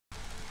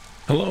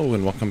Hello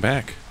and welcome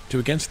back to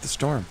Against the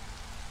Storm.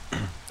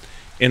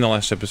 In the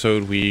last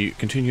episode, we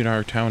continued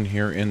our town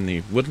here in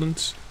the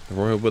Woodlands, the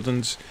Royal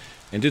Woodlands,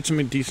 and did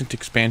some decent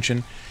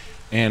expansion.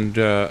 And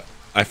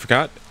I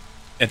forgot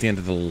at the end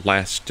of the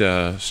last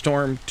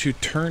storm to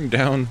turn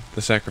down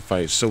the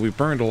sacrifice, so we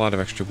burned a lot of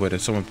extra wood,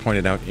 as someone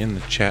pointed out in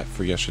the chat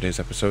for yesterday's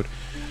episode.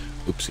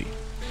 Oopsie.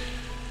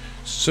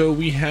 So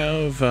we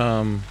have,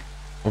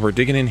 we're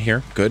digging in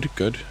here.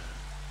 Good.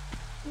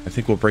 I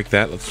think we'll break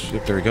that.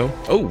 There we go.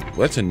 Oh,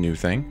 that's a new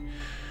thing.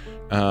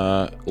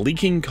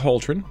 Leaking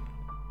Cauldron.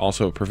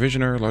 Also a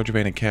provisioner, large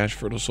abandoned cache,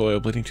 fertile soil,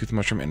 bleeding tooth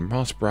mushroom, and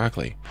moss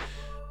broccoli.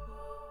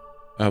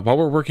 While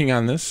we're working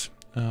on this,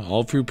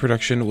 all food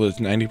production was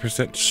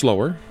 90%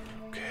 slower.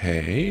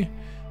 Okay.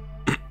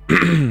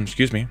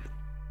 Excuse me.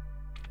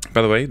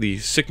 By the way, the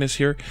sickness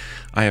here,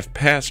 I have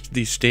passed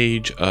the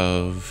stage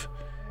of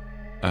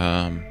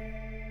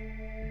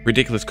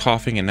ridiculous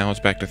coughing, and now it's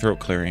back to throat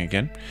clearing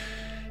again.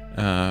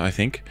 I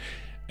think.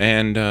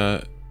 And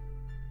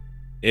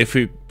if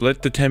we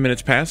let the 10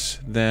 minutes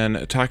pass, then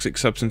a toxic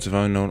substance of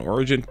unknown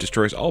origin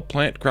destroys all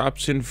plant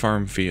crops in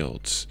farm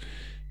fields.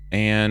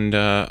 And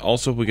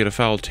also we get a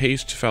foul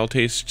taste. Food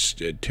tastes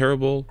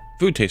terrible,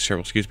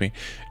 excuse me,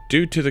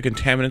 due to the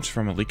contaminants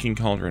from a leaking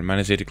cauldron.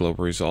 -8 to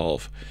global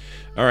resolve.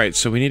 Alright,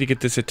 so we need to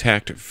get this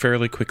attacked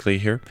fairly quickly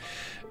here.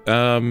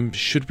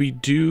 Should we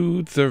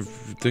do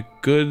the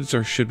goods,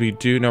 or should we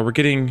do... No, we're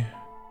getting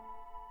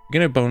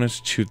a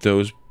bonus to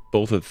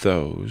both of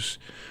those.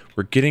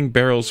 We're getting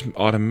barrels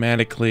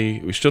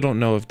automatically. We still don't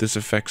know if this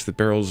affects the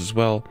barrels as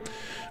well,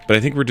 but I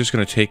think we're just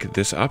going to take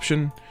this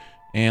option,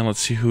 and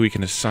let's see who we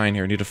can assign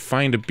here. I need to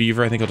find a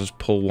beaver. I think I'll just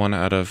pull one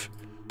out of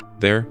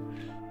there,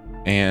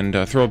 and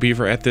throw a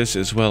beaver at this,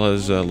 as well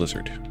as a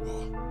lizard.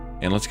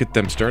 And let's get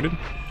them started.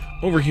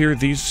 Over here,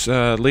 these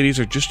ladies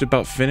are just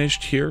about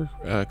finished here,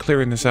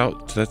 clearing this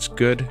out, so that's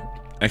good.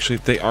 Actually,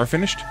 they are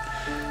finished.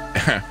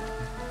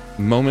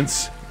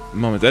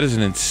 Moment. That is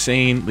an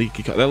insane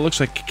leaky... That looks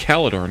like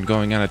Caledorn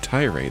going on a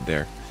tirade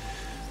there.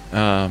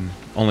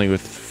 Only with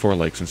 4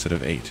 legs instead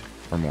of 8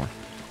 or more.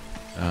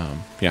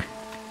 Yeah.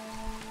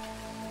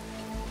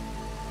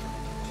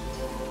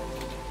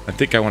 I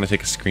think I want to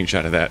take a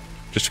screenshot of that,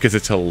 just because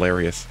it's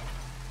hilarious.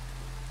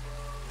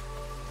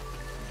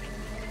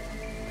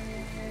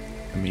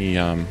 Let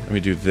me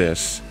do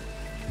this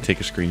and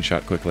take a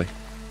screenshot quickly.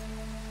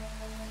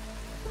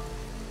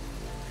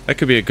 That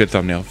could be a good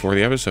thumbnail for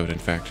the episode, in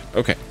fact.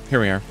 Okay,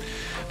 here we are.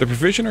 The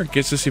provisioner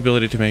gets us the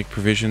ability to make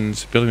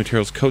provisions, building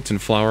materials, coats,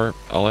 and flour,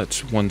 all at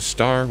 1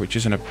 star, which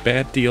isn't a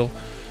bad deal.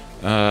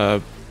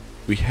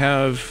 We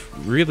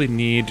really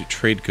need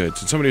trade goods.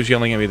 And somebody was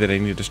yelling at me that I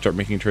need to start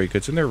making trade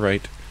goods, and they're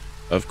right,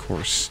 of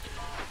course.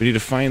 We need to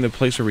find the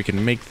place where we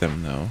can make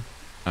them, though.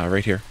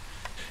 Right here.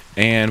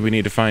 And we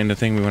need to find the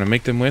thing we want to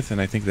make them with,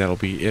 and I think that'll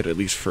be it, at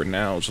least for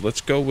now. So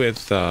let's go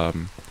with...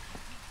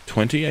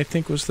 20, I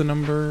think, was the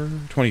number.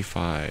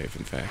 25,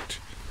 in fact.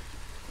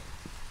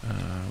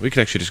 We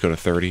could actually just go to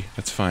 30.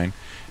 That's fine.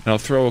 And I'll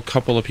throw a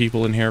couple of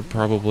people in here,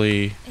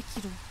 probably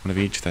one of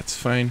each. That's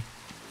fine.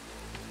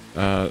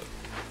 I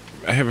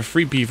have a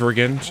free beaver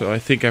again, so I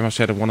think I must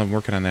have had one of them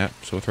working on that.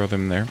 So we'll throw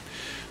them in there.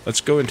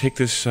 Let's go and take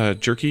this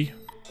jerky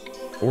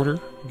order,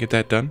 get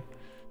that done.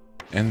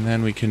 And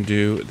then we can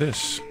do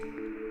this.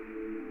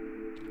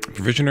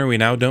 Provisioner we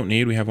now don't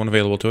need. We have one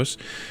available to us.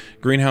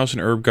 Greenhouse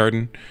and herb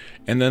garden.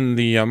 And then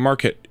the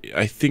market,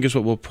 I think, is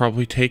what we'll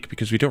probably take,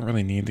 because we don't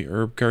really need the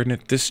herb garden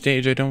at this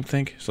stage, I don't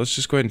think. So let's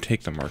just go ahead and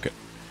take the market.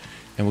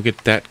 And we'll get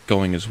that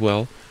going as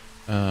well.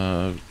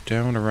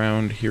 Down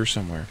around here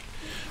somewhere.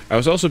 I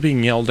was also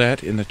being yelled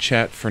at in the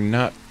chat for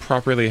not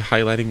properly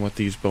highlighting what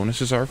these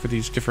bonuses are for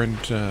these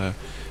different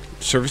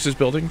services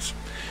buildings.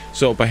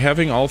 So by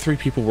having all 3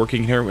 people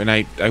working here, and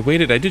I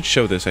waited, I did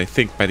show this, I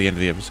think, by the end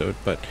of the episode,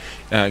 but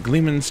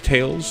Gleeman's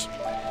Tales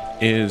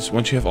is,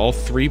 once you have all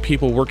 3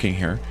 people working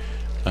here,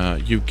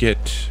 you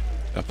get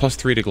a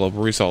 +3 to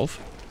global resolve.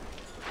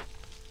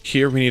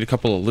 Here we need a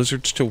couple of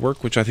lizards to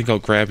work, which I think I'll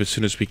grab as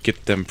soon as we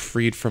get them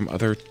freed from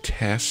other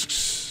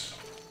tasks.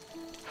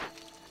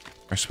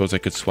 I suppose I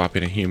could swap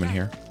in a human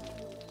here.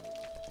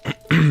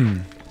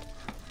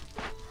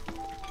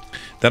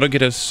 That'll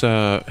get us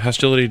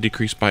hostility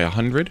decreased by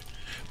 100.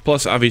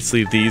 Plus,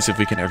 obviously, these, if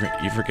we can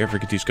ever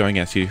get these going.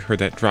 Yes, you heard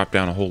that drop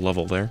down a whole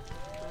level there.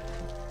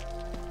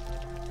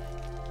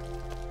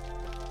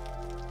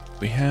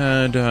 We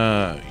had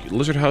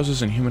lizard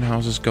houses and human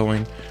houses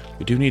going.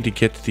 We do need to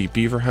get the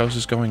beaver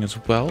houses going as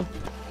well.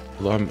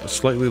 Although I'm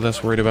slightly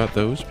less worried about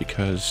those,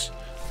 because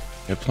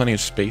we have plenty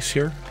of space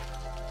here.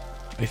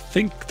 I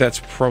think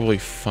that's probably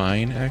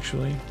fine,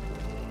 actually.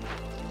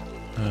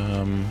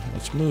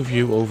 Let's move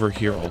you over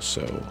here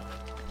also.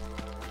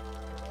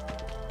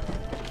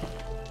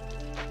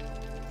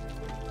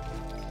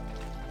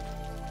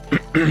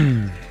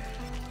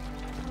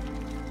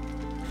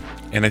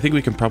 And I think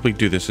we can probably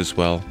do this as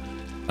well.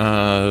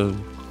 Are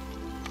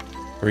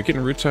we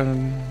getting roots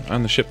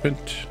on the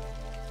shipment?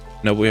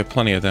 No, we have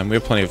plenty of them. We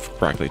have plenty of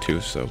broccoli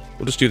too, so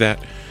we'll just do that.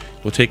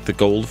 We'll take the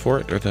gold for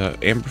it, or the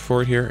amber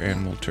for it here,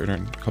 and we'll turn a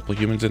couple of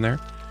humans in there.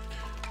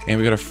 And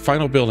we got our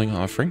final building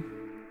offering.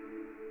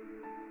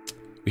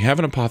 We have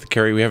an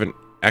apothecary. We haven't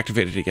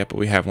activated it yet, but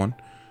we have one.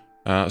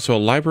 So a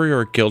library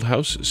or a guild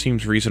house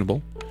seems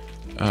reasonable.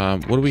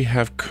 What do we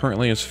have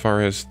currently as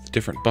far as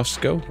different buffs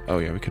go? Oh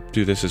yeah, we could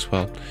do this as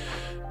well.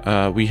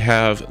 We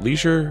have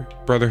Leisure,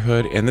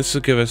 Brotherhood, and this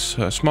will give us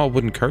small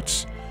wooden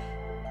carts.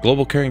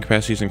 Global carrying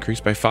capacity is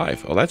increased by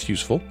 5. Oh, that's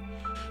useful.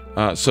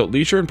 So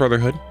Leisure and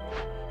Brotherhood,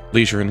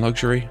 Leisure and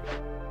Luxury,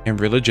 and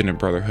Religion and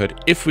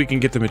Brotherhood, if we can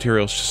get the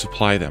materials to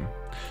supply them.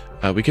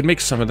 We can make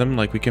some of them,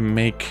 like we can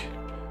make...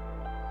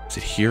 Is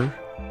it here?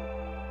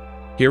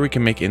 Here we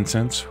can make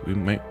incense. We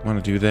might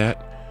want to do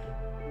that.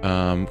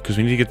 Because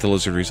we need to get the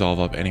lizard resolve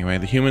up anyway.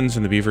 The humans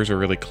and the beavers are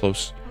really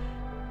close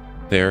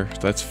there, so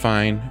that's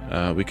fine.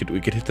 We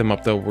could hit them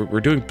up though.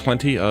 We're doing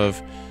plenty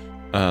of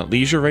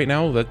leisure right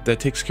now. That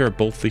takes care of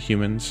both the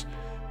humans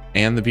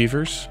and the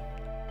beavers.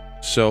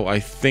 So I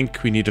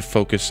think we need to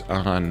focus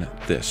on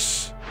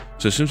this.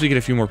 So as soon as we get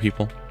a few more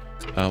people,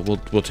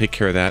 we'll take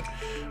care of that.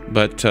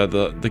 But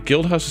the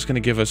guild house is going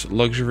to give us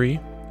luxury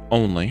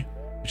only,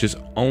 which is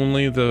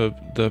only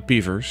the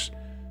beavers.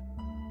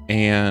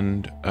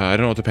 And I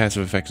don't know what the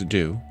passive effects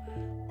do.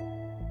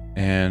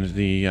 And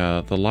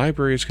the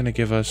library is going to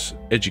give us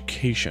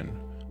education,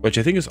 which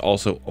I think is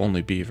also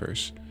only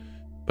beavers.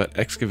 But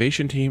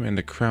excavation team and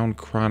the Crown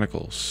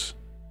Chronicles.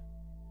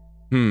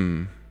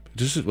 Will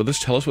this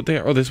tell us what they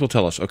are? Oh, this will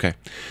tell us. Okay.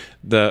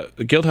 The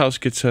guild house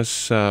gets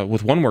us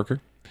with 1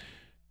 worker.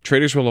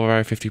 Traders will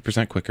arrive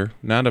 50% quicker.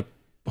 Not a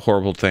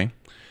horrible thing.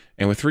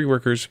 And with 3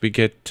 workers, we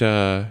get...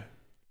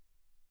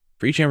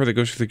 For each amber that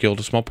goes through the guild,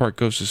 a small part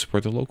goes to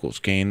support the locals.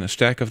 Gain a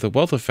stack of the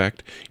wealth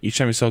effect each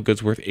time you sell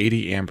goods worth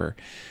 80 amber.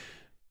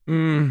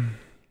 Oh,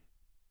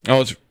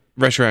 it's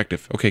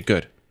retroactive. Okay,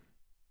 good.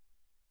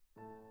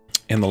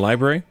 And the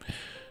library.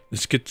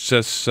 This gets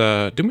us...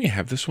 didn't we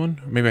have this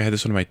one? Maybe I had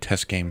this one in my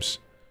test games.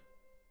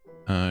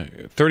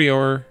 30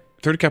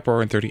 cap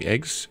ore and 30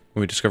 eggs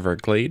when we discover a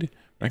glade.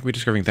 We're not going to be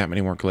discovering that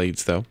many more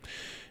glades, though.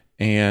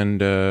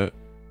 And a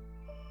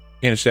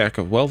stack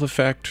of wealth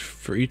effect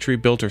for each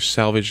rebuilt or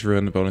salvaged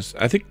ruin. The bonus.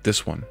 I think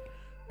this one.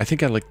 I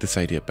think I like this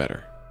idea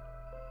better.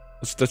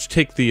 Let's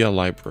take the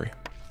library.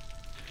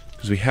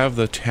 Because we have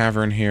the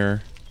tavern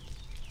here.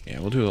 Yeah,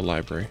 we'll do the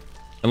library.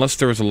 Unless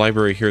there was a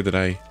library here that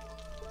I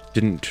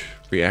didn't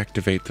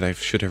reactivate that I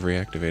should have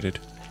reactivated.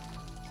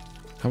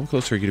 How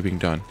close are you to being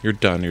done? You're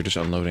done. You're just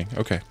unloading.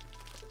 Okay.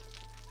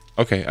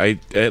 Okay, I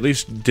at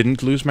least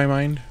didn't lose my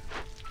mind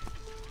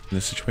in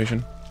this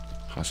situation.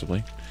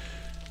 Possibly.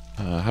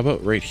 How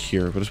about right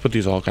here? We'll just put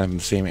these all kind of in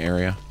the same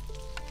area.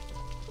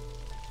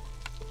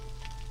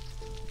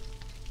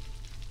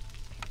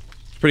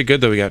 It's pretty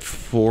good, though. We got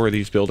 4 of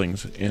these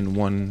buildings in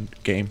one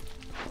game.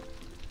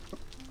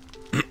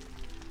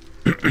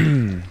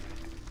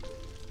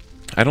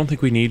 I don't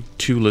think we need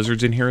 2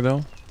 lizards in here,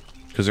 though,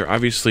 because they're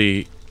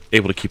obviously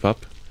able to keep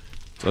up.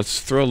 So let's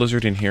throw a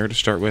lizard in here to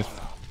start with,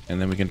 and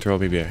then we can throw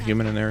maybe a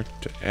human in there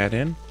to add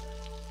in.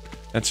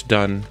 That's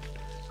done.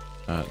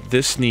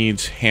 This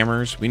needs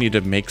hammers. We need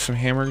to make some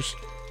hammers.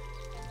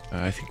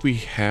 I think we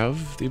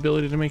have the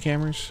ability to make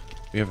hammers.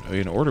 We have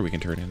an order we can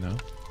turn in, though.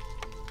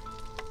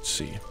 Let's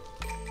see.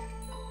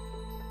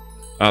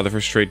 The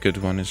first trade goods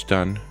one is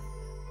done.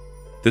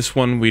 This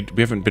one, we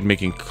haven't been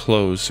making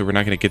clothes, so we're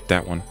not going to get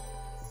that one.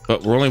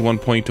 But we're only 1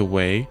 point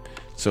away.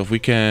 So if we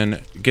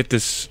can get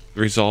this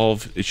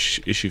resolve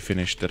issue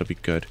finished, that'll be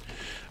good.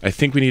 I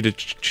think we need to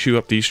chew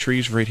up these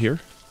trees right here.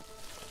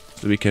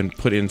 So we can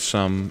put in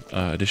some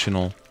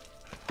additional...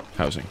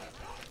 housing.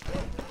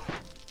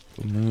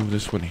 We'll move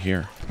this one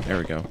here. There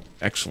we go.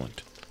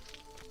 Excellent.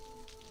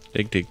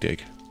 Dig, dig,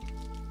 dig.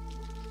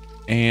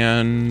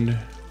 And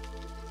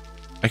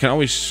I can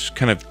always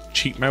kind of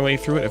cheat my way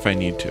through it if I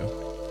need to.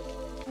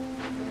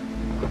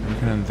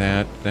 Working on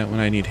that. That one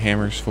I need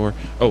hammers for.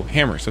 Oh,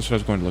 hammers. That's what I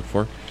was going to look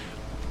for.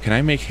 Can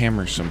I make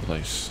hammers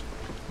someplace?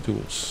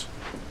 Tools.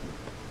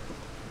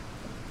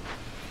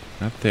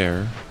 Not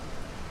there.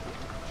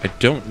 I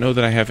don't know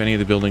that I have any of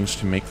the buildings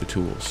to make the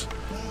tools.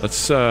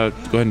 Let's go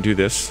ahead and do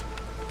this.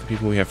 The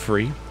people we have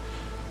free.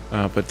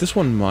 But this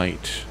one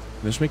might.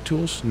 Can this make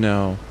tools?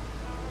 No.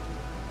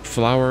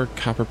 Flour,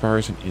 copper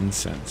bars, and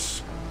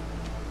incense.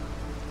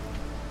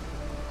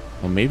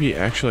 Well, maybe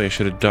actually I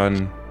should have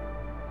done...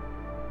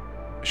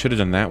 I should have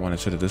done that one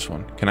instead of this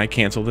one. Can I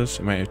cancel this?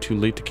 Am I too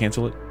late to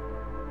cancel it?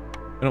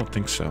 I don't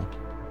think so.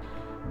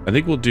 I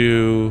think we'll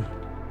do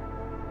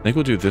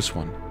this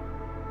one.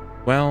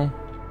 Well,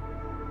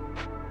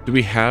 do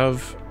we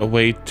have a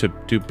way to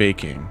do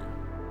baking?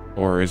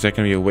 Or is that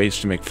going to be a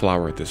waste to make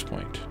flour at this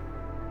point?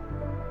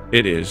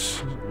 It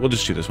is. We'll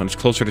just do this one. It's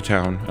closer to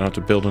town. I don't have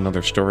to build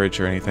another storage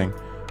or anything.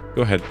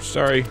 Go ahead.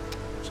 Sorry.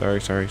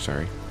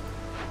 Sorry.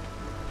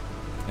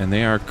 And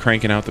they are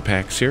cranking out the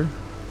packs here.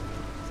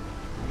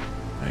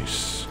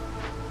 Nice.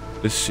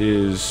 This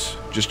is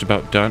just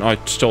about done. Oh,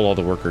 I stole all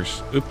the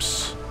workers.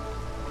 Oops.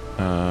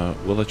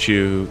 We'll let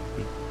you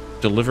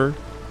deliver,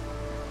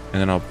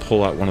 and then I'll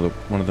pull out one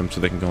of them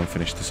so they can go and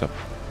finish this up.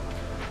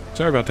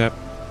 Sorry about that.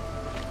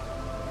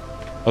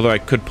 Although I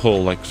could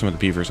pull like some of the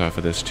beavers off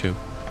of this too.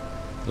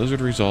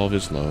 Lizard resolve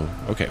is low.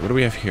 Okay, what do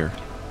we have here?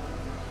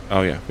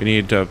 Oh yeah, we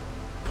need to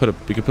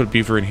we could put a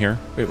beaver in here.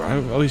 Wait,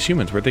 all these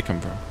humans, where'd they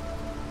come from?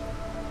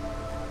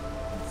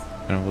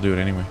 I don't know, we'll do it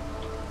anyway.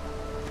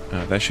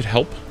 That should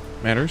help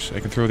matters. I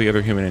can throw the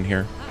other human in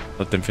here.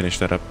 Let them finish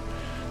that up.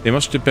 They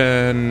must have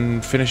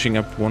been finishing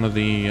up one of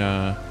the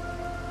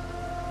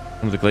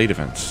Glade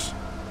events.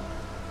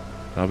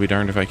 I'll be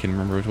darned if I can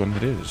remember which one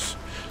it is.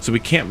 So we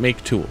can't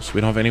make tools.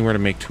 We don't have anywhere to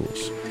make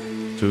tools.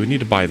 So we need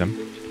to buy them.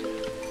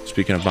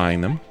 Speaking of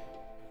buying them,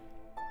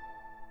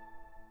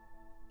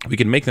 we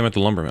can make them at the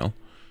lumber mill.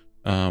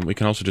 We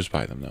can also just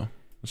buy them, though.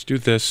 Let's do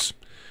this.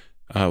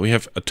 We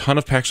have a ton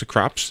of packs of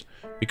crops,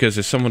 because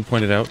as someone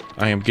pointed out,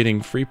 I am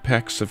getting free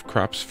packs of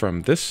crops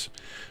from this.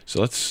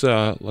 So let's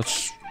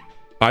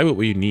buy what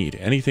we need.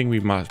 Anything we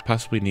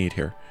possibly need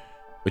here,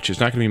 which is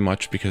not going to be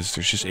much because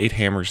there's just 8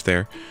 hammers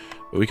there.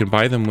 But we can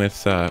buy them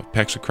with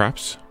packs of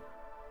crops.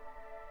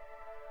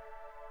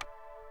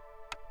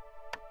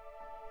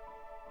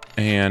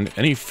 And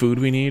any food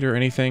we need or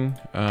anything.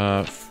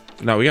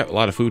 No, we got a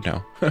lot of food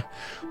now.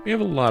 We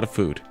have a lot of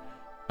food.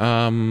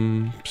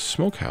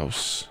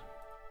 Smokehouse.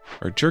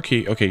 Or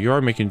jerky. Okay, you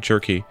are making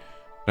jerky.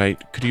 But I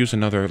could use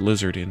another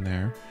lizard in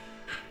there.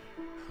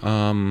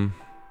 So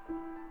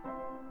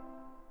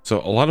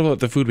a lot of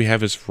the food we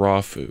have is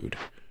raw food.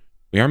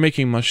 We are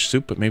making mush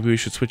soup, but maybe we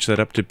should switch that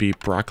up to be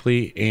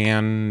broccoli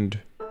and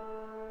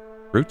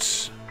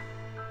roots.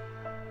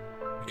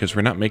 Because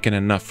we're not making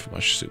enough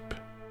mush soup.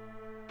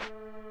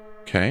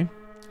 Okay.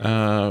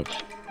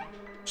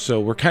 So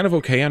we're kind of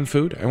okay on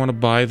food. I want to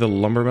buy the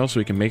lumber mill so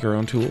we can make our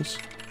own tools.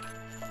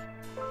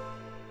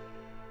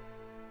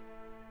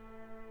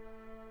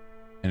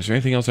 And is there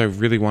anything else I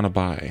really want to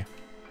buy?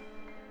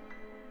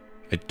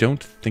 I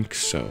don't think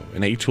so.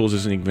 And 8 tools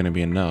isn't even going to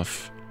be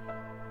enough.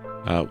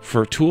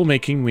 For tool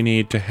making, we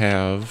need to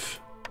have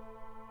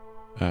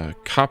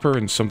copper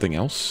and something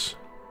else.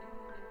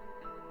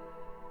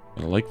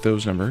 I like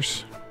those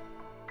numbers.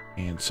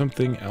 And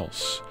something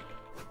else.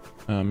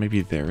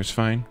 Maybe there is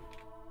fine.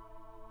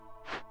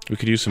 We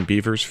could use some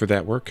beavers for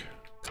that work.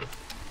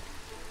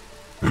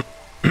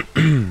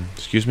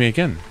 Excuse me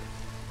again.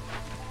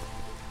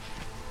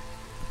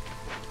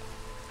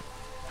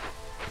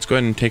 Let's go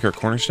ahead and take our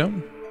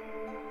cornerstone.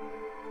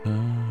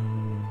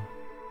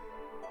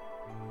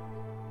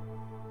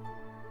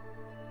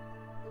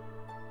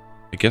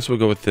 I guess we'll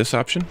go with this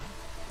option.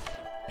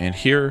 And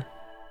here,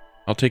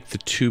 I'll take the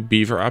 2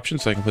 beaver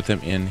options so I can put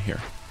them in here.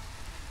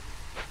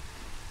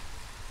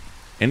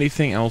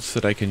 Anything else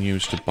that I can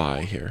use to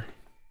buy here?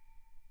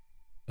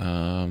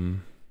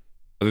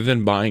 Other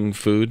than buying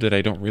food that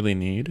I don't really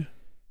need?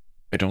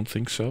 I don't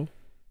think so.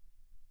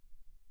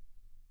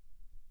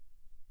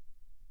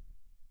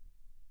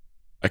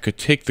 I could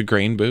take the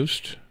grain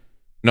boost.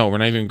 No, we're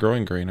not even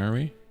growing grain, are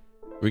we?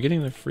 Are we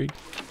getting the free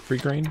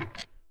grain? Or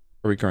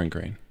are we growing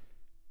grain?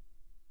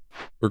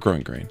 We're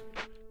growing grain.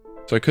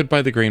 So I could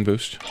buy the grain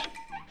boost.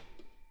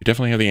 We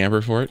definitely have the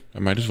amber for it. I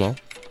might as well.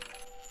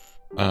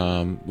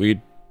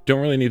 We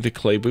don't really need the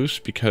clay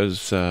boost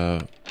because,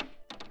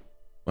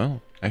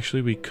 well,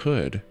 actually we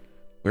could.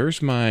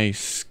 Where's my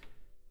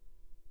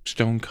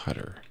stone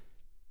cutter?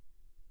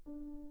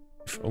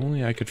 If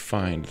only I could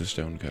find the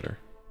stone cutter.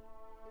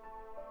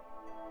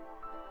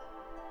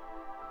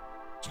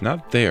 It's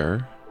not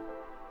there.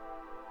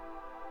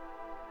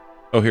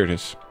 Oh, here it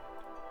is.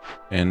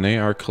 And they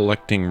are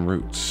collecting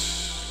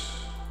roots.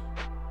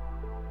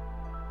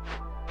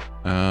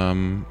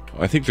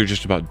 I think they're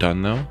just about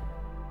done, though.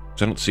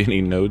 Because I don't see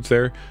any nodes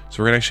there.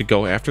 So we're going to actually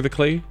go after the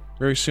clay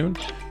very soon.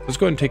 Let's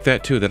go ahead and take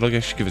that, too. That'll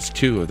actually give us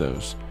 2 of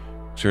those.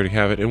 So we already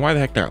have it. And why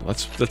the heck not?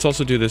 Let's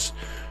also do this.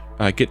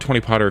 Get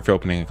 20 powder if you're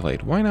opening a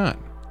glade. Why not?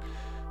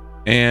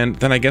 And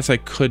then I guess I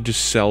could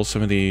just sell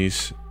some of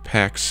these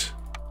packs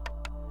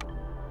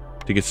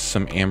to get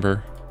some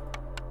amber.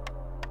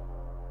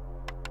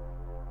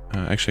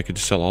 Actually, I could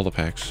just sell all the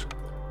packs.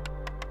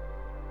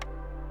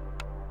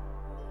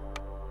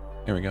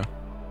 There we go.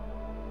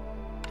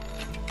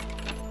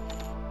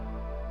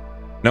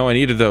 No, I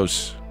needed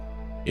those.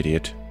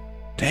 Idiot.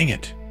 Dang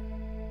it.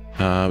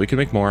 We can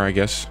make more, I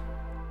guess.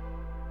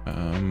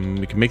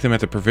 We can make them at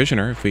the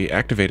provisioner if we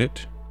activate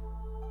it.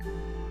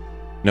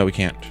 No, we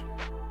can't.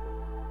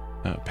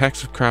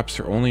 Packs of crops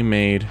are only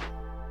made...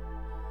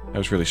 That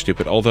was really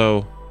stupid.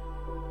 Although,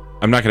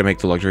 I'm not going to make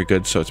the luxury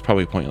goods, so it's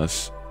probably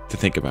pointless to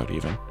think about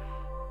even.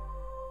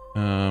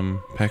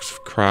 Packs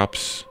of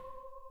crops.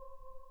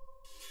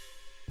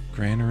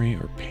 Granary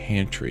or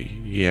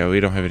pantry. Yeah, we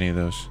don't have any of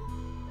those.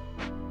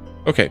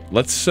 Okay,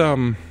 let's see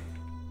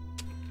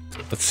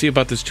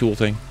about this tool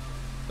thing.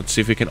 Let's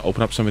see if we can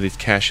open up some of these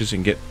caches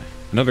and get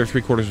another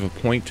 3/4 of a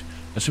point.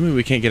 Assuming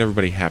we can't get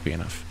everybody happy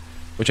enough.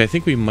 Which I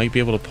think we might be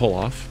able to pull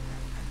off.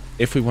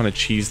 If we want to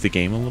cheese the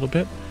game a little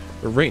bit.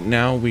 But right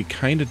now, we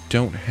kind of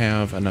don't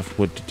have enough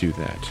wood to do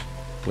that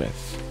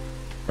with.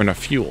 Or enough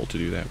fuel to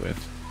do that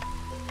with.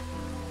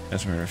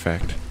 As a matter of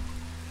fact.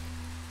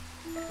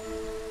 Alright,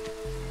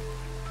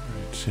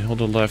 so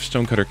Hilda left.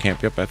 Stonecutter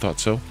camp. Yep, I thought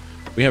so.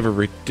 We have a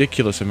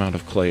ridiculous amount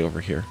of clay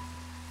over here.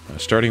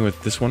 Starting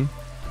with this one.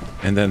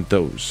 and then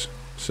those.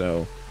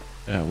 So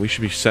we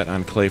should be set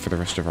on clay for the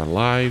rest of our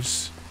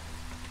lives.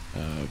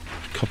 A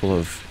couple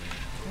of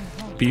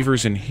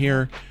beavers in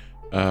here.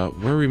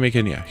 Where are we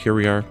making? Yeah, here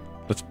we are.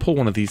 Let's pull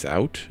one of these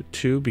out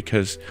too,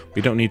 because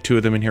we don't need two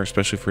of them in here,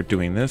 especially if we're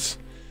doing this.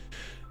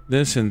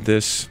 This and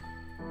this.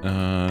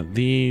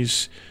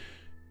 These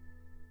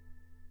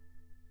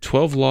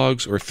 12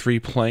 logs or 3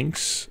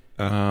 planks.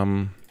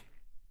 12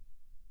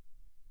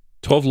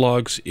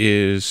 logs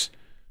is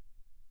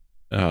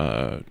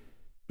well,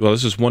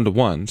 this is 1 to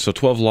 1, so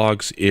 12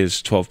 logs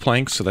is 12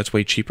 planks, so that's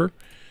way cheaper.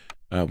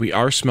 We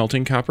are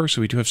smelting copper,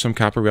 so we do have some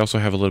copper. We also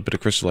have a little bit of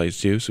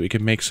crystallized dew, so we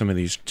can make some of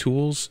these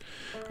tools.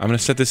 I'm going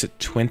to set this at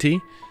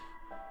 20,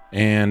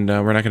 and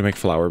we're not going to make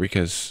flour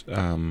because I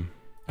don't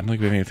think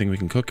we have anything we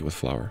can cook it with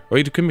flour. Oh,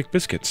 you can make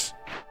biscuits,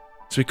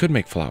 so we could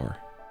make flour.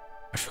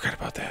 I forgot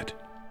about that.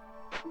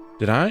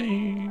 Did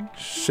I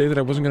say that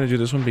I wasn't going to do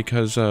this one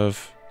because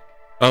of...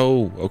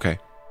 Oh, okay.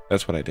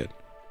 That's what I did.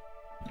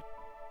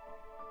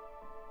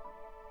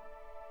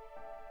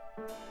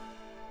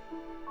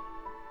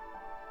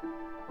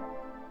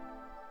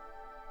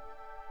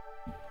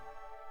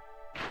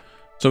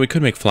 So we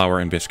could make flour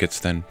and biscuits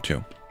then,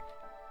 too.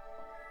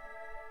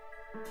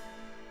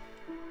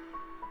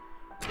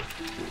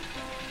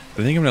 I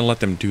think I'm going to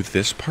let them do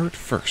this part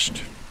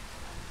first.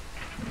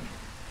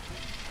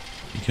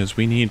 Because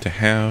we need to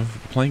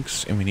have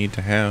planks and we need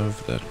to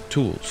have the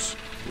tools.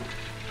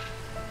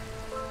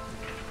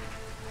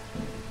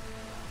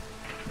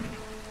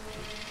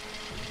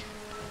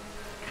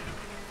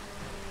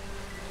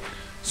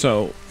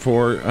 So,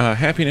 for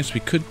happiness,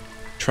 we could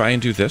try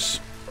and do this.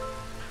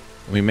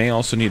 We may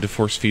also need to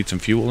force feed some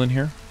fuel in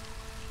here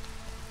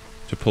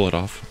to pull it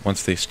off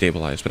once they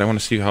stabilize. But I want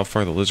to see how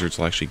far the lizards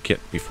will actually get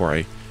before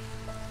I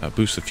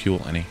boost the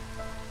fuel any.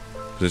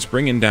 Because it's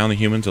bringing down the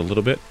humans a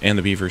little bit, and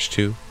the beavers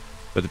too.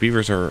 But the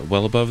beavers are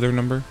well above their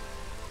number,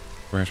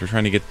 whereas we're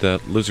trying to get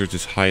the lizards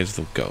as high as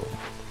they'll go.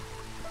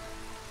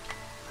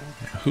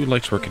 Who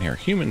likes working here?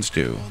 Humans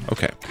do.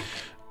 Okay.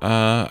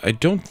 I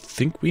don't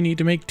think we need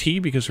to make tea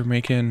because we're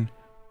making...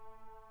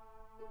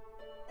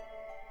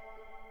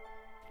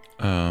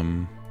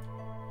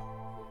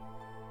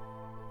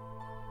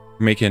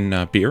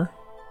 beer,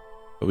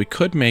 but we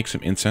could make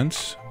some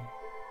incense.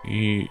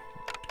 I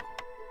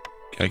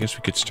guess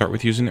we could start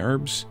with using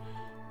herbs.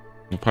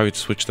 We'll probably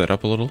switch that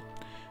up a little,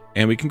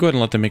 and we can go ahead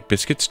and let them make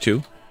biscuits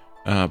too,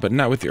 but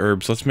not with the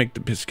herbs. Let's make the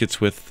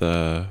biscuits with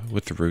the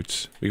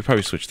roots. We could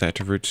probably switch that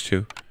to roots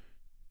too.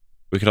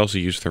 We could also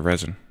use the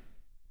resin.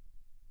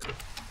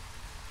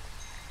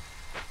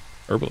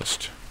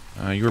 Herbalist,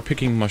 you were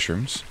picking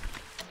mushrooms.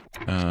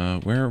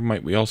 Where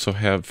might we also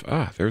have...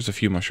 Ah, there's a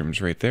few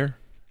mushrooms right there.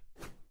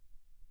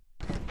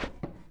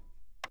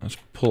 Let's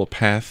pull a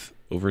path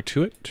over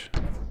to it.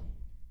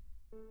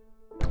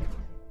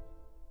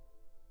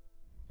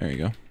 There you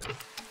go.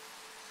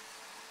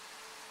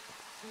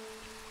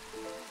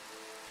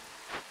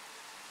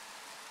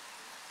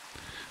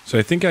 So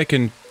I think I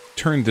can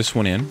turn this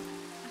one in.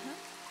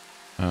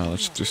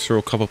 Let's just throw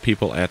a couple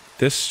people at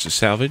this to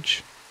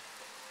salvage.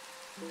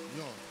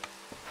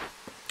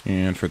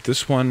 And for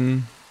this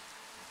one...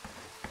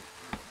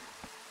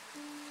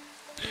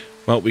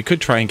 Well, we could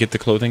try and get the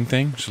clothing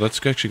thing, so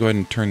let's actually go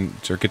ahead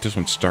and get this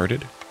one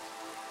started.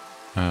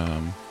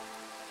 And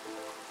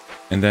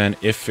then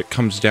if it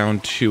comes down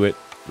to it,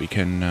 we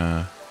can,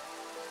 I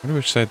wonder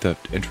which side the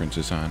entrance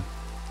is on.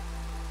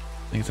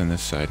 I think it's on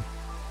this side.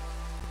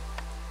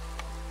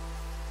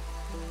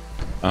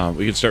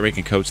 We can start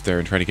making coats there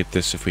and try to get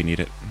this if we need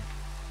it.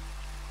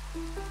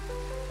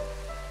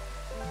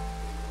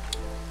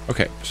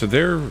 Okay, so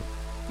they're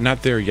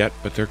not there yet,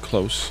 but they're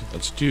close.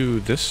 Let's do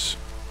this.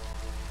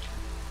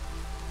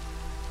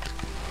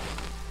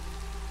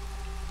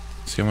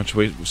 See how much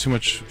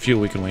fuel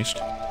we can waste.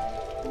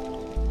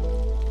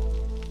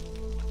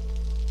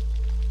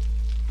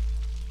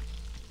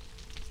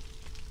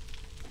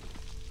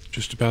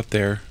 Just about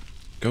there.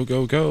 Go,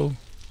 go, go.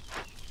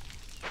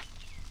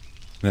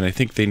 Then I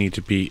think they need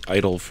to be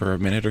idle for a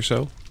minute or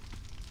so.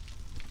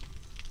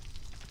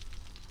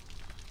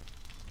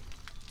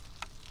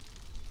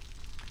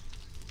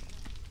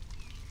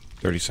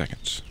 "30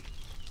 seconds.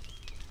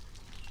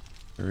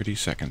 30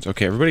 seconds.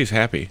 Okay, everybody's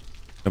happy.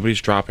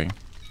 Nobody's dropping.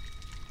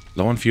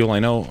 Low on fuel, I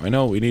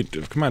know, we need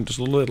to, come on, just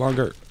a little bit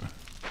longer.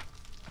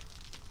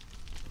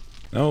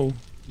 No,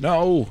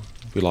 no!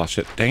 We lost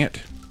it, dang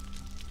it.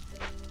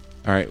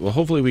 Alright, well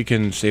hopefully we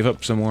can save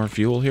up some more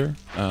fuel here.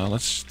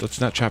 Let's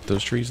not chop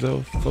those trees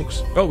though,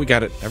 folks. Oh, we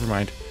got it, never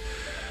mind.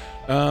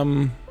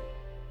 I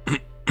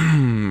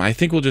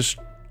think we'll just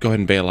go ahead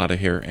and bail out of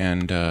here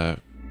and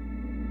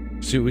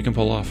see what we can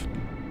pull off.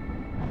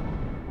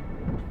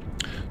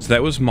 So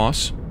that was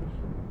moss.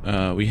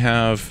 We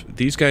have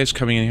these guys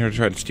coming in here to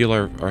try to steal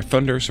our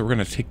thunder, so we're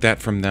going to take that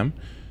from them.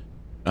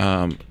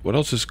 What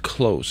else is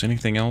close?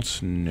 Anything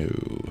else? No.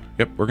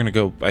 Yep, we're going to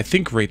go, I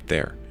think, right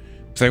there.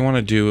 Because I want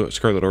to do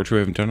Scarlet Orchard. We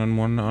haven't done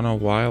one on a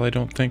while, I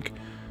don't think.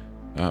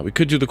 We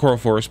could do the Coral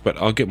Forest, but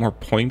I'll get more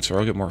points, or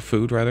I'll get more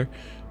food, rather,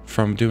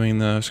 from doing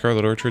the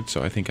Scarlet Orchard,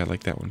 so I think I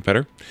like that one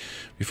better.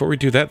 Before we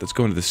do that, let's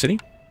go into the city.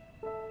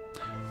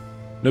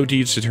 No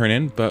deeds to turn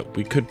in, but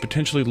we could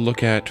potentially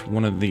look at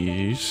one of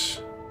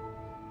these.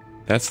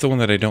 That's the one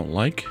that I don't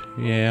like.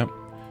 Yeah.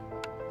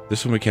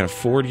 This one we can't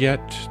afford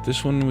yet.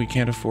 This one we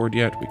can't afford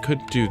yet. We could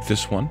do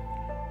this one.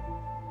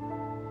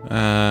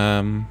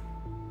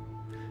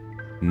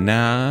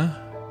 Nah.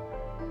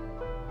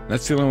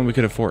 That's the only one we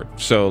could afford.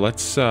 So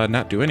let's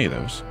not do any of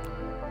those.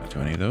 Not do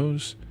any of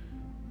those.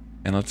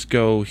 And let's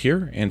go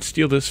here and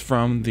steal this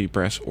from the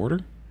brass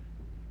order.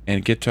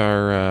 And get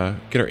our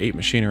 8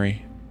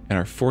 machinery and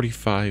our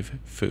 45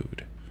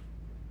 food.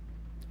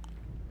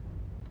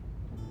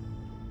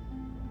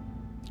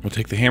 We'll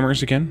take the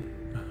hammers again.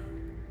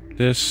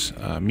 This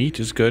meat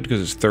is good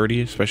because it's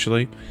 30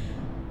 especially.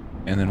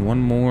 And then one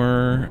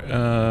more,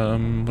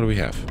 what do we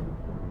have?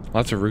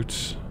 Lots of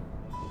roots.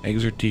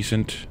 Eggs are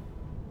decent.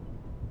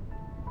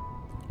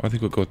 Well, I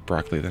think we'll go with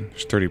broccoli then.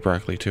 There's 30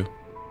 broccoli too.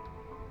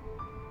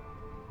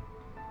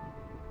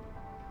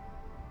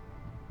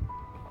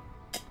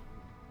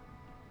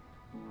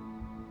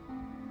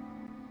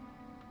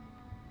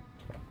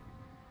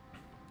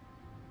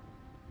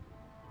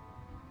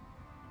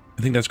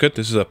 I think that's good.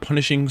 This is a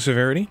punishing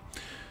severity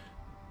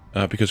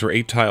because we're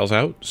 8 tiles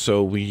out,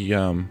 so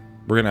we're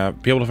gonna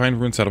be able to find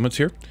ruined settlements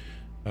here.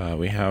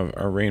 We have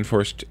our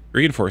reinforced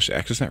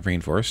axes, not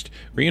reinforced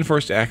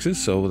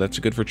axes. So that's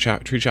good for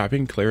tree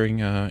chopping, clearing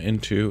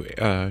into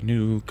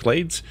new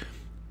glades,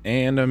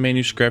 and a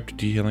manuscript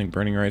detailing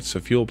burning rights. So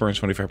fuel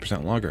burns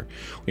 25% longer.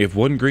 We have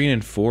 1 green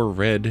and 4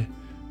 red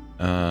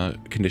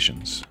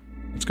conditions.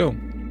 Let's go.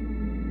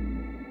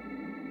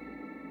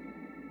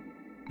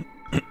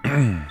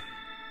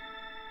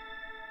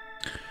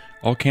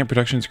 All camp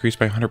productions decreased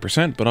by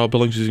 100%, but all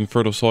buildings using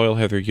fertile soil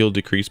have their yield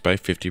decreased by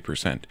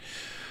 50%.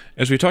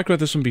 As we talked about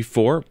this one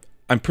before,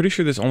 I'm pretty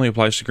sure this only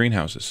applies to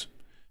greenhouses,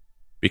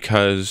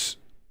 because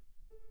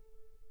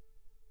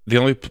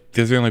they're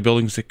the only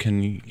buildings that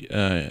can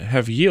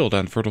have yield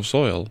on fertile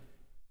soil.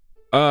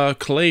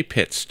 Clay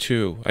pits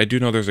too. I do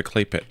know there's a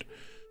clay pit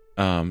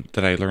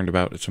that I learned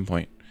about at some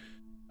point.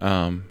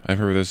 I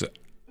remember there's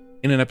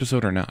in an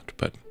episode or not,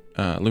 but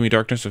Looming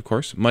Darkness, of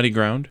course. Muddy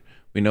ground.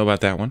 We know about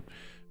that one.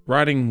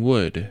 Rotting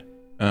wood.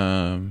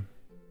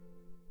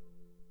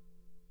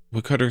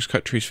 Woodcutters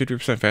cut trees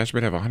 50% faster,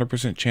 but have a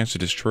 100% chance to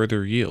destroy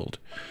their yield.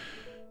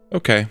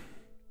 Okay.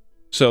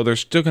 So they're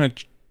still going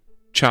to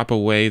chop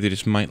away. They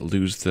just might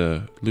lose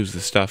the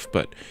stuff.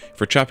 But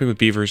if we're chopping with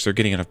beavers, they're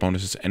getting enough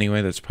bonuses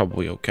anyway. That's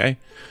probably okay.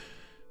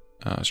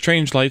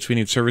 Strange lights. We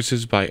need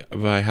services by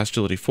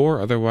Hostility 4.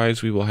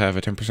 Otherwise, we will have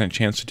a 10%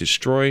 chance to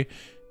destroy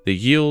the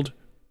yield.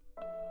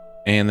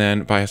 And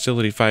then by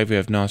Hostility 5, we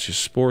have Nauseous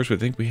Spores, which I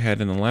think we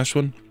had in the last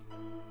one.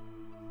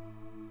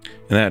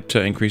 And that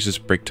increases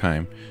break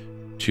time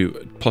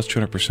to plus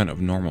 200% of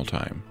normal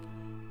time.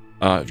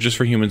 Just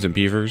for humans and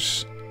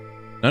beavers.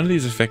 None of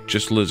these affect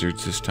just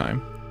lizards this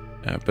time.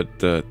 But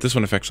this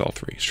one affects all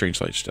 3. Strange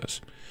Lights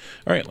does.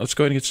 Alright, let's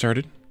go ahead and get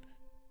started.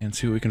 And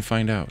see what we can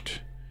find out.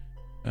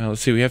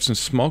 Let's see, we have some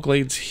small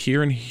glades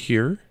here and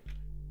here.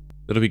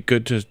 That'll be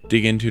good to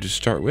dig into to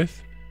start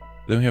with.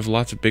 Then we have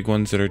lots of big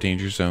ones that are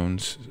danger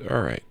zones.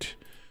 Alright.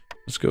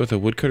 Let's go with a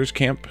woodcutter's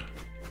camp.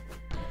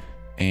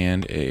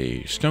 And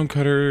a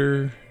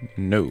stonecutter.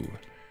 No.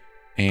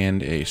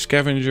 And a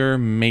scavenger.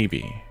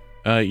 Maybe.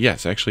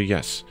 Yes, actually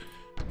yes.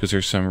 Because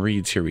there's some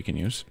reeds here we can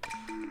use.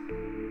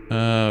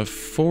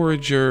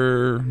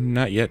 Forager.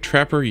 Not yet.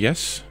 Trapper.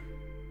 Yes.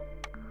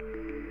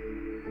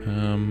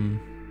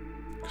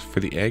 For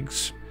the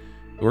eggs.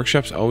 The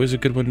workshop's always a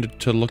good one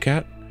to look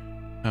at.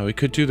 We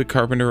could do the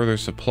carpenter or the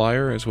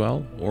supplier as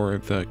well, or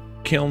the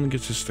kiln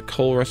gets us the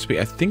coal recipe.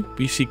 I think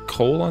we see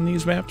coal on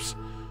these maps.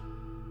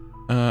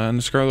 On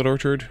the Scarlet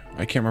Orchard.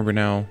 I can't remember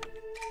now.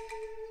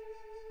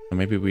 Or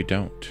maybe we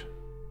don't.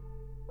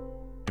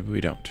 Maybe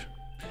we don't.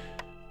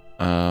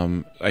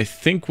 I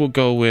think we'll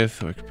go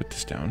with... Oh, I could put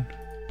this down.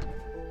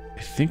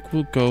 I think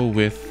we'll go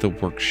with the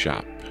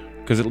workshop.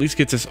 Because at least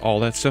gets us all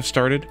that stuff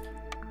started.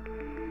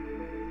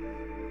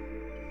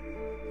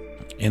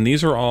 And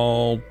these are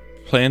all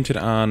planted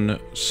on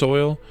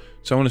soil,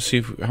 so I want to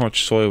see how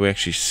much soil we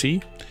actually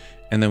see,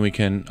 and then we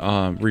can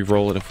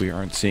re-roll it if we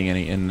aren't seeing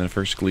any in the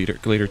first glade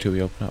or two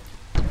we open up.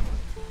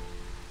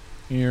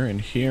 Here and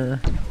here.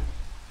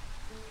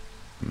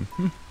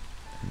 And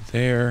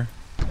there.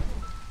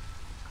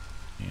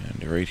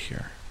 And right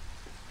here.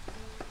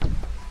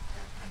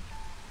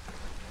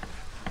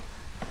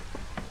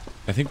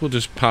 I think we'll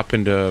just pop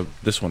into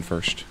this one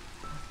first.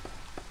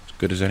 As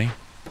good as any.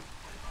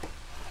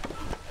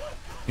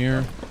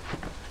 Here.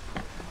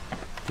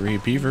 3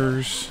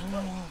 beavers.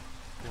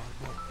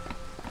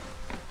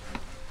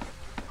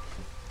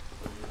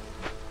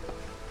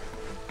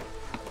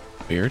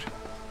 Weird.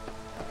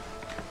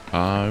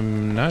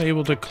 I'm not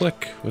able to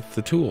click with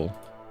the tool.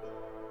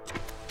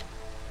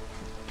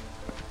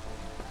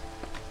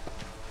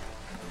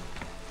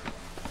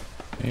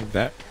 Okay,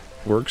 that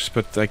works,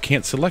 but I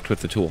can't select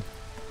with the tool.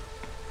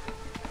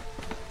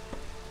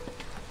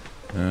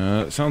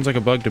 It sounds like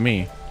a bug to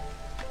me.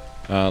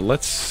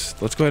 Let's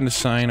let's go ahead and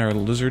assign our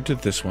lizard to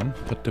this one.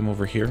 Put them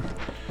over here.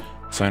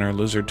 Assign our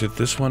lizard to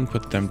this one.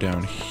 Put them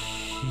down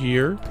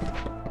here.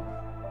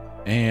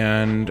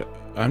 And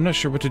I'm not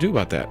sure what to do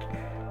about that.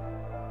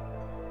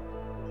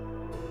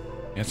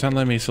 Yeah, it's not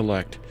letting me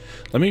select.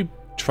 Let me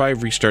try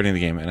restarting the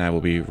game, and I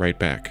will be right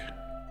back.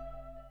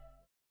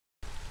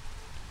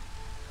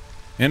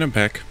 And I'm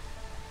back.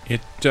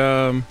 It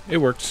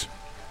works.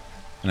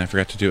 And I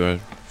forgot to do a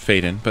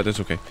fade in, but that's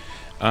okay.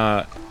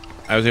 I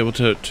was able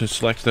to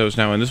select those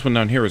now, and this one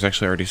down here was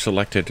actually already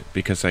selected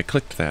because I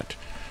clicked that.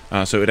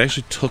 So it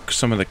actually took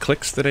some of the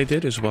clicks that I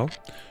did as well,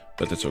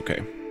 but that's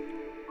okay.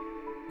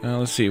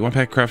 Let's see, 1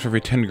 pack crafts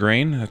every 10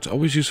 grain. That's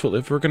always useful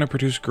if we're going to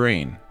produce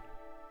grain.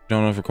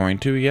 Don't know if we're going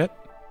to yet.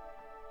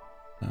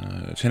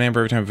 10 amber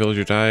every time a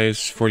villager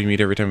dies, 40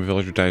 meat every time a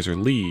villager dies or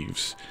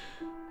leaves.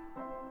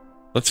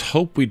 Let's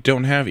hope we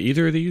don't have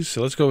either of these,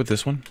 so let's go with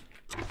this one.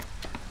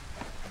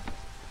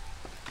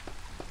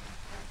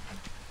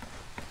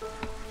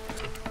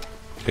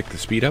 Pick the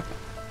speed up.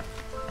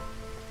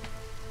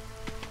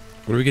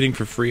 What are we getting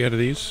for free out of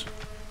these?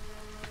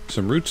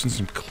 Some roots and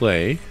some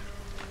clay.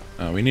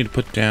 We need to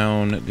put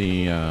down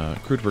the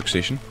crude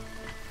workstation.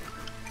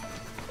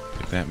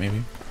 Like that,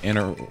 maybe. And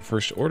our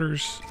first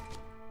orders.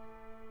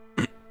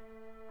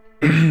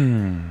 I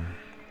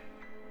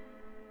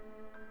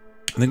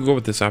think we'll go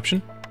with this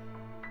option.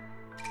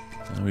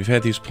 We've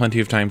had these plenty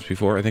of times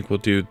before. I think we'll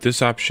do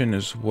this option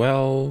as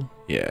well.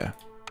 Yeah.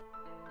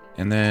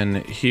 And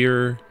then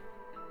here,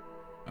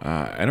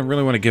 I don't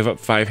really want to give up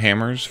 5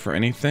 hammers for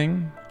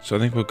anything, so I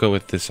think we'll go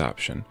with this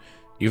option.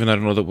 Even though I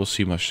don't know that we'll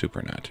see much soup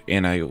or not.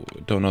 And I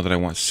don't know that I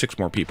want 6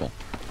 more people.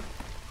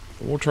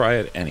 But we'll try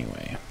it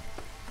anyway.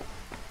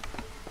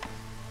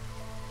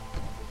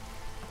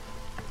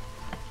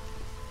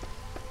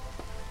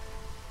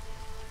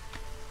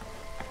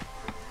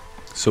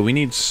 So we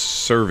need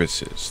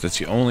services. That's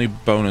the only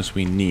bonus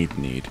we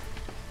need.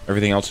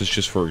 Everything else is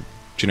just for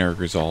generic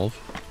resolve.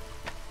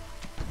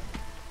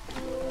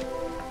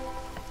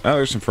 Oh,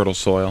 there's some fertile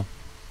soil.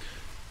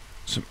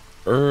 Some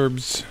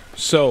herbs.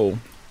 So,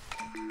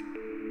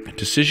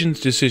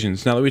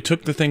 decisions. Now that we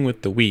took the thing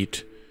with the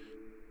wheat,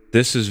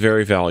 this is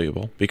very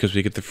valuable because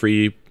we get the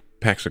free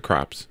packs of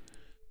crops.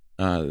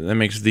 That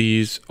makes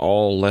these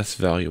all less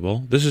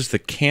valuable. This is the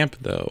camp,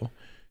 though,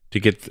 to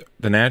get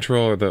the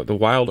natural or the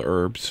wild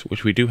herbs,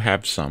 which we do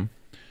have some.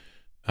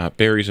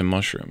 Berries and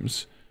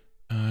mushrooms.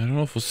 I don't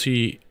know if we'll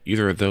see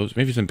either of those.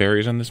 Maybe some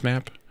berries on this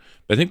map.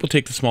 But I think we'll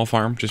take the small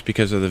farm just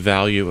because of the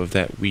value of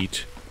that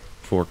wheat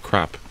for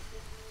crop.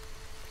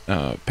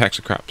 Packs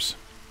of crops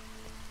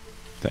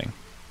thing.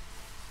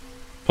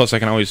 Plus, I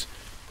can always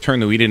turn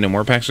the wheat into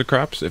more packs of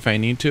crops if I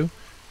need to.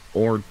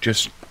 Or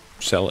just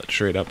sell it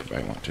straight up if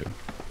I want to.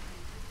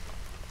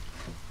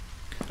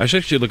 I should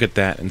actually look at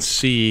that and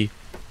see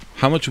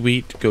how much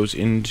wheat goes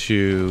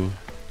into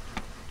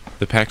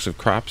the packs of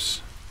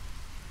crops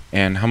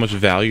and how much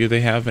value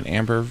they have in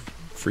amber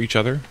for each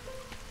other.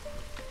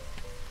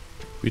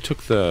 We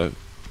took the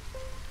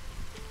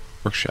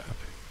workshop.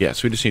 Yeah,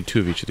 so we just need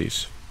 2 of each of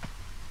these.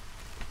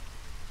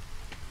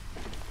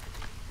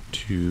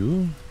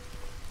 2.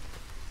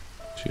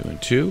 2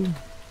 and 2.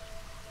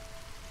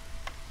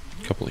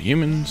 A couple of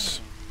humans.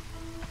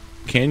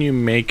 Can you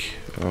make...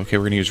 Okay,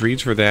 we're going to use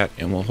reeds for that,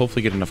 and we'll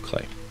hopefully get enough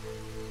clay.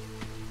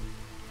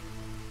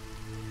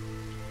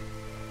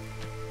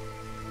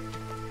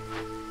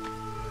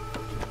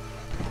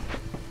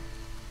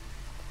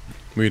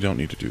 We don't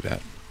need to do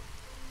that.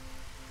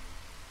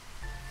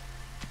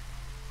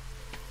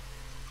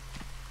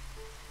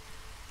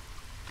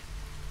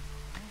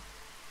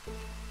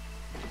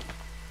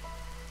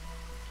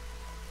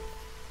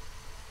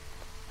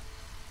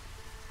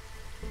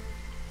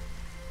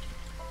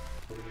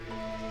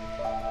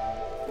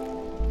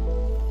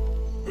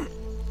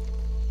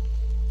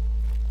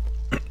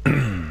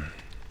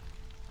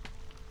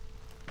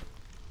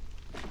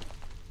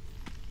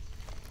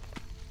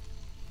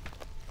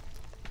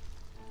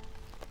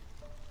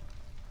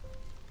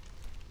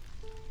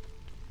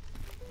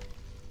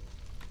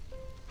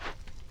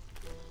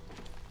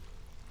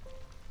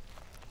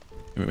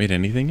 Haven't made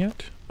anything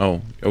yet?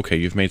 Oh, okay,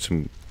 you've made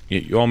some...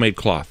 You all made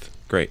cloth.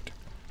 Great.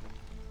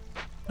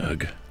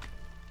 Ugh.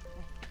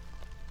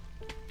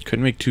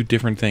 Couldn't make 2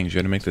 different things. You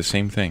had to make the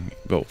same thing.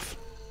 Both.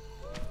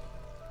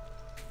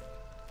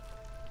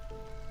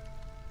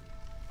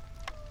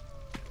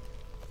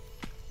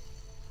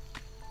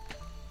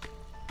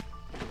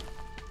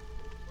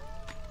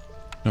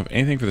 Don't have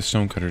anything for the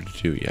stonecutter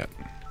to do yet.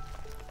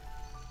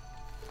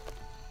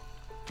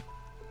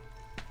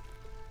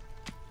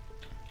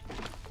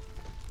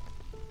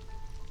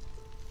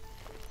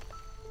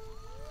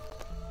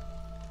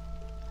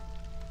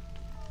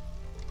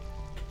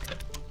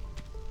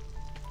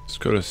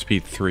 Go to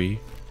speed 3.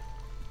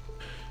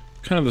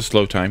 Kind of the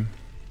slow time.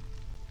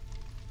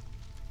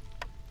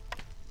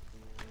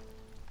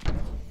 And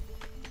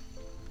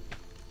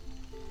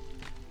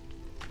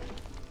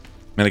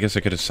I guess I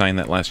could assign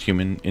that last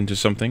human into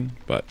something,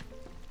 but...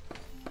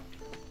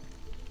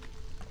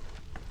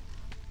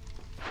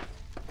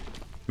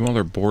 You all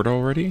are bored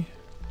already?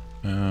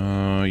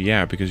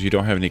 Yeah, because you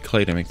don't have any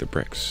clay to make the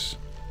bricks.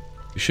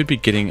 You should be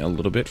getting a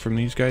little bit from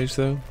these guys,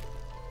 though.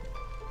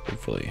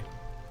 Hopefully.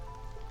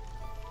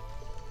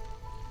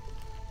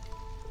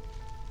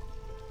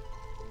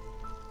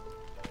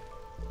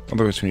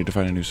 Otherwise, we need to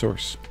find a new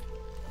source.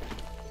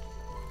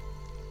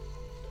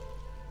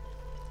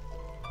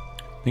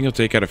 I think I'll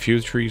take out a few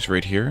trees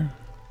right here.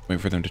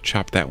 Wait for them to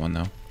chop that one,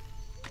 though.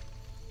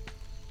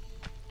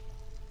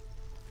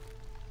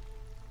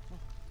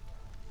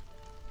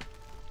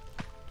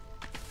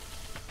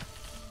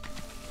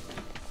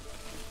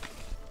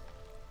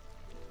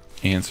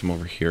 And some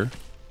over here.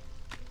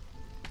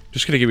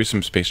 Just gonna give you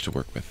some space to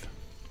work with.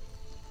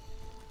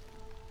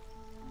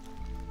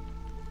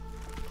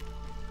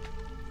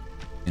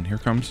 And here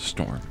comes the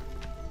storm.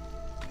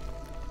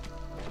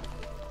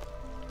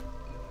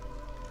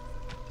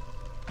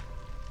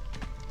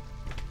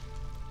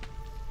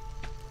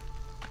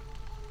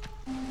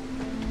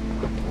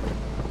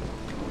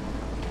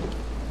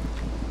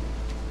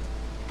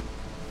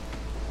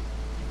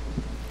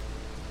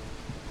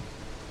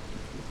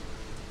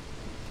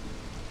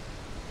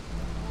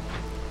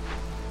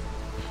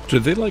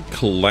 Did they, like,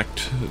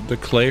 collect the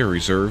clay or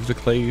reserve the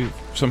clay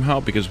somehow?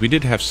 Because we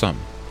did have some.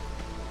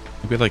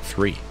 We had, like,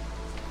 3.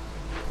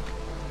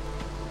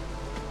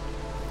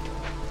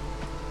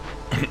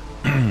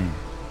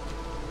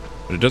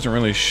 But it doesn't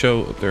really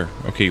show up there.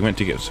 Okay, you went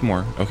to get some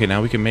more. Okay,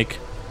 now we can make...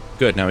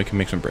 Good, now we can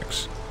make some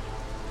bricks.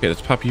 Okay,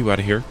 let's pop you out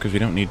of here, because we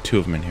don't need 2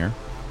 of them in here.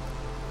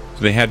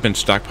 So they had been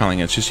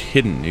stockpiling. It's just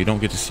hidden. You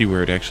don't get to see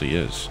where it actually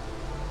is.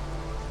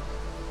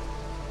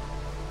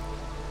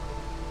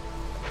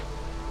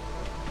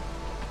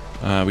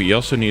 We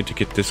also need to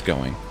get this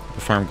going, the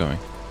farm going.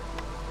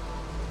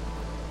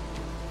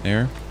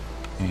 There.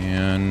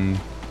 And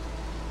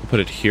we'll put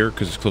it here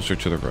because it's closer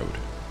to the road.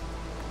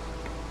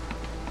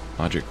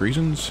 Logic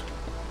reasons.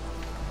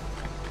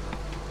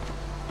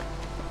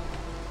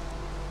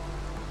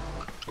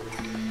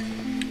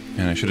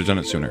 And I should have done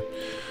it sooner.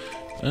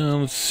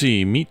 Let's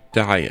see. Meat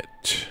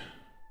diet.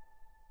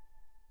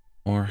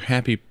 Or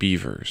happy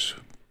beavers.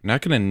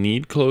 Not going to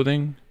need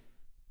clothing.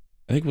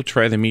 I think we'll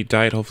try the meat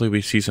diet. Hopefully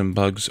we see some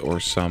bugs or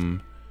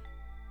some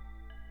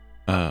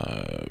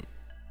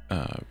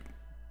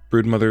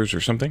brood mothers or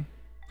something.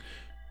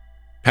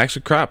 Packs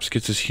of crops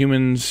gets us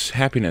humans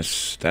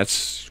happiness.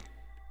 That's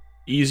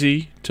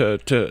easy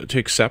to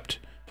accept.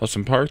 Plus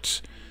some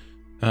parts.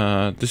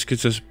 This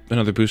gets us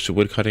another boost to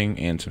woodcutting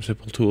and some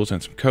simple tools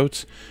and some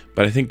coats.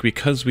 But I think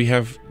because we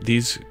have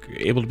these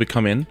able to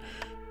become in,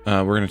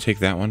 we're going to take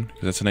that one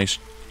because that's a nice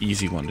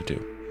easy one to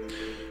do.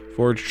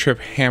 Forge trip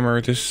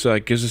hammer. This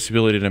gives us the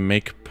ability to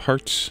make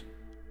parts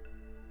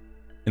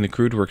in the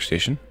crude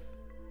workstation.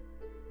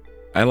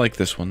 I like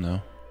this one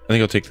though. I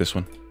think I'll take this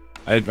one.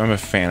 I'm a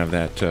fan of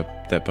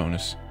that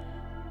bonus,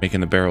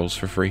 making the barrels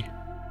for free.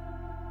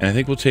 And I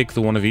think we'll take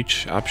the one of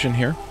each option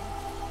here.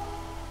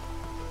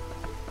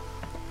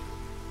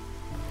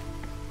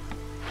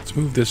 Let's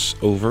move this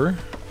over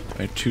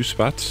by 2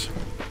 spots.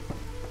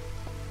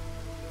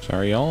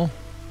 Sorry, y'all.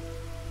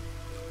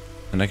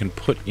 And I can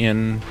put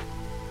in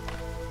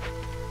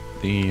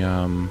the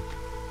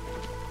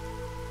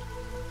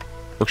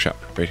workshop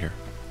right here.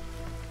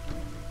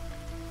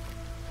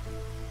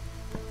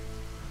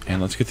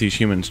 And let's get these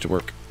humans to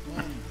work.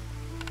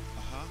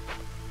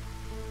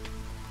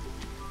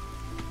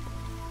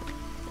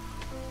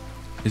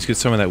 Let's get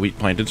some of that wheat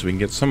planted so we can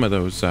get some of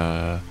those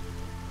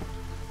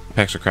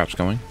packs of crops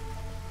going.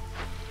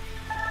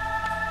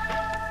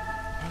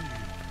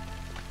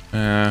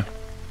 Yeah,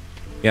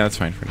 that's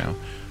fine for now. I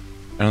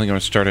don't think I'm going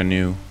to start a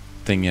new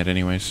thing yet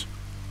anyways.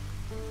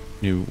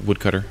 New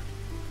woodcutter.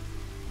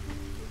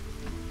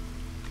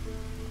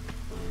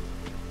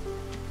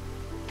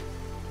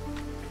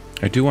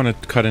 I do want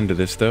to cut into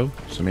this though,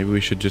 so maybe we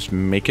should just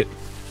make it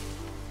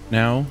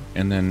now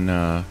and then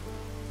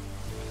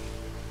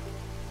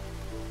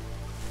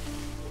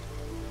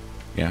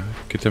yeah,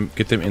 get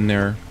them in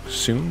there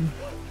soon.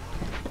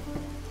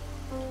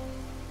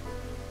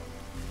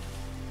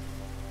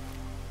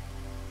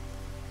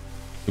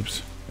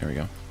 Oops, there we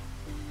go.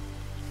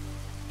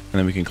 And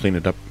then we can clean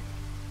it up.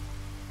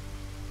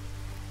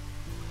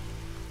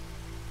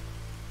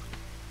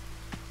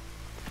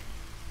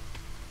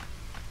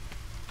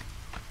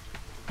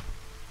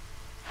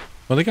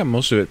 Well, they got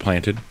most of it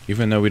planted,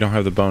 even though we don't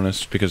have the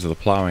bonus because of the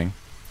plowing.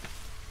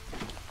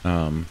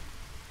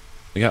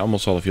 They got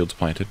almost all the fields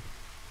planted.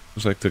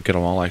 Looks like they'll get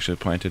them all actually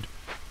planted.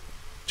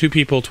 2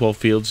 people, 12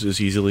 fields is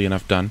easily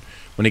enough done.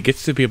 When it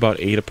gets to be about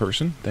 8 a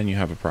person, then you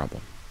have a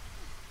problem.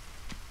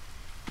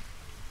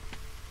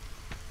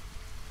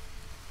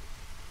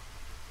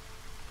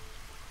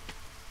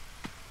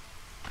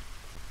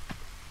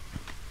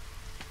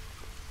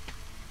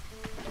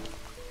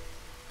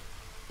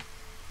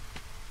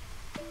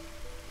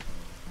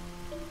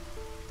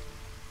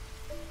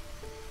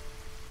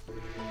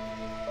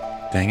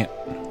 Dang it.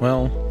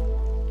 Well,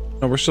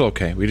 no, we're still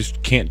okay. We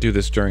just can't do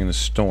this during the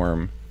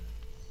storm.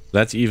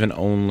 That's even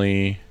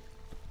only...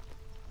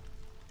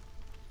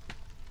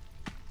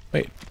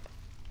 Wait.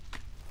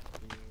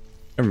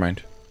 Never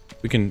mind.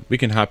 We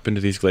can hop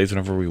into these glades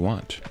whenever we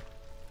want.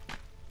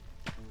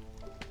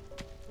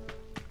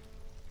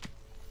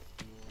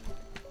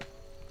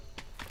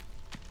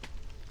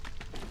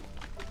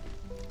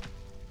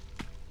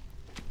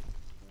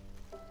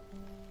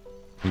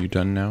 Are you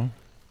done now?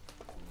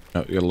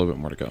 No, you got a little bit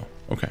more to go.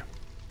 Okay.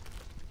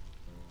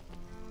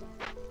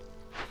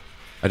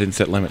 I didn't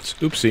set limits.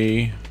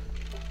 Oopsie.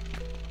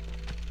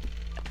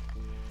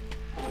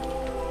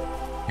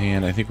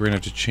 And I think we're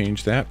going to have to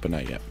change that, but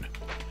not yet.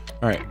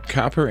 Alright,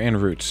 copper and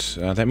roots.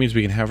 That means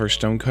we can have our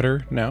stone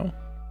cutter now.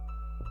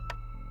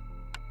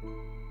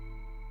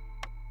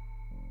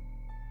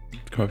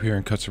 Come up here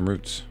and cut some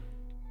roots.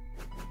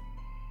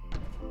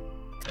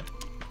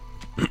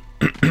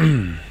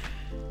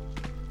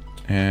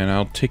 And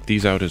I'll take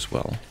these out as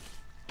well.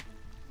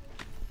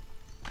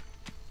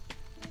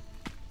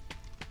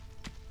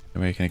 That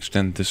way I can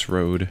extend this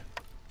road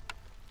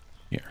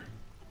here.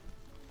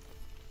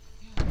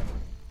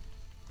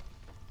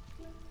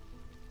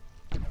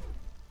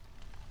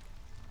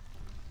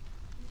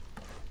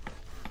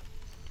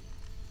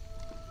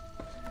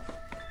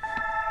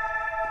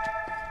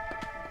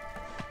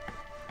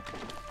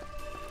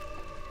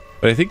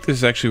 But I think this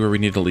is actually where we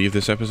need to leave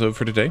this episode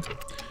for today.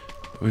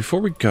 But before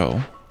we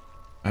go,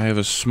 I have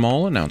a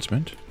small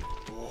announcement,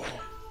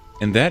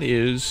 and that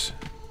is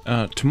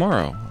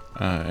tomorrow,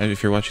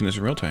 if you're watching this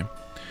in real time,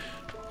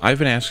 I've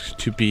been asked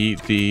to be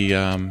the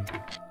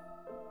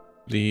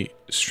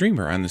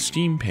streamer on the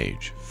Steam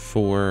page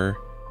for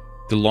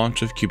the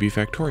launch of QB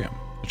Factorium,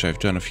 which I've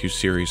done a few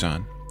series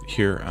on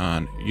here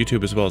on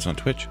YouTube as well as on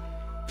Twitch.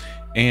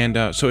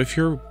 And so if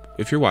you're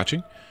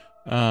watching,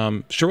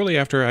 shortly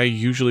after I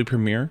usually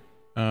premiere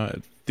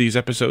these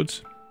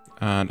episodes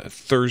on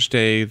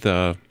Thursday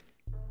the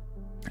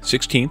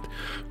 16th,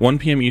 1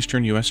 p.m.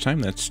 Eastern U.S.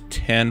 time. That's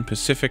 10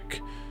 Pacific,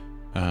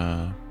 6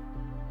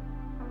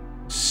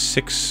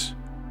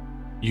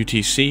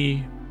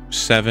 UTC,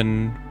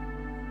 7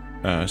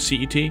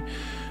 CET.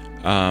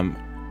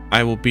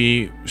 I will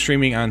be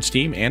streaming on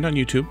Steam and on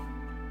YouTube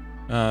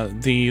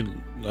the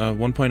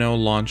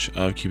 1.0 launch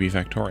of QB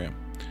Factorium.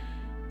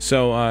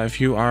 So if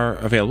you are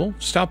available,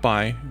 stop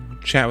by,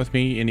 chat with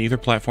me in either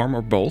platform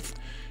or both,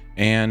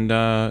 and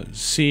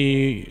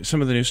see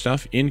some of the new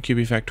stuff in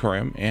QB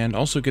Factorium, and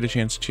also get a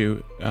chance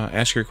to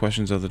ask your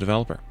questions of the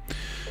developer.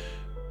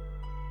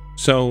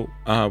 So,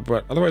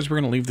 but otherwise we're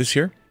going to leave this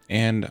here,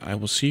 and I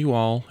will see you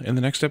all in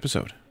the next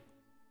episode.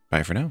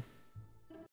 Bye for now.